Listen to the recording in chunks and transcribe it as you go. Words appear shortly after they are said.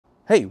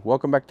Hey,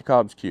 welcome back to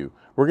Cobb's Q.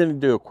 We're going to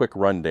do a quick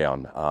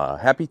rundown.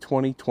 Happy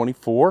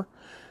 2024.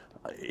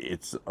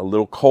 It's a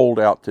little cold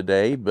out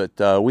today,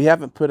 but we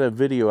haven't put a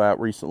video out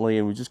recently,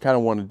 and we just kind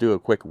of want to do a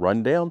quick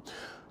rundown.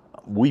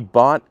 We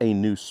bought a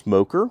new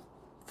smoker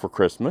for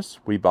Christmas.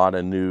 We bought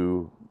a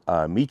new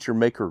meat your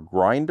maker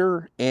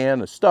grinder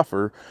and a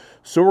stuffer.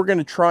 So we're going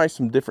to try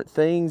some different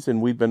things,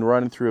 and we've been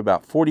running through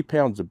about 40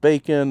 pounds of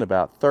bacon,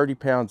 about 30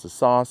 pounds of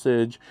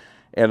sausage,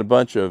 and a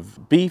bunch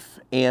of beef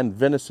and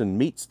venison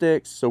meat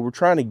sticks. So we're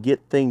trying to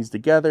get things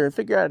together and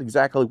figure out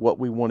exactly what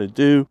we want to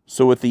do.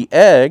 So with the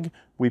egg,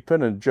 we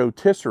put in a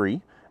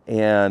rotisserie,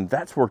 and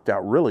that's worked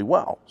out really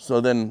well.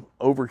 So then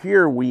over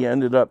here, we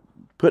ended up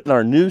putting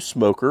our new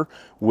smoker,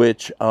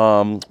 which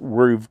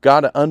we've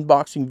got an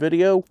unboxing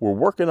video. We're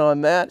working on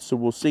that, so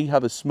we'll see how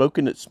the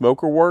smokin-it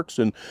smoker works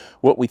and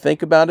what we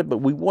think about it. But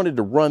we wanted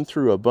to run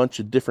through a bunch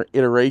of different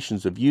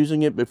iterations of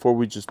using it before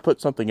we just put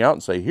something out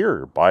and say,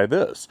 here, buy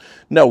this.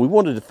 No, we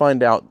wanted to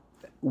find out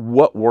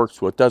what works,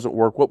 what doesn't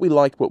work, what we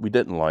liked, what we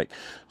didn't like.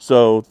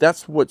 So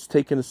that's what's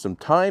taken us some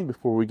time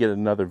before we get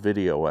another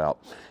video out.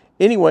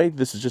 Anyway,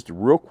 this is just a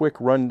real quick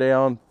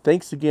rundown.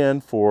 Thanks again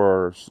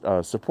for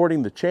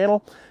supporting the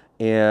channel.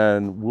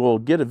 And we'll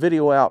get a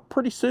video out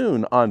pretty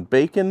soon on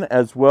bacon,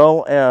 as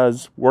well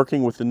as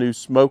working with the new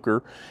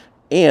smoker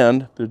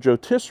and the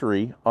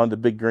rotisserie on the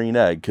big green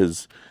egg,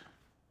 because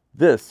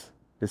this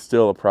is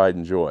still a pride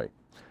and joy.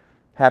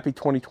 Happy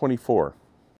 2024.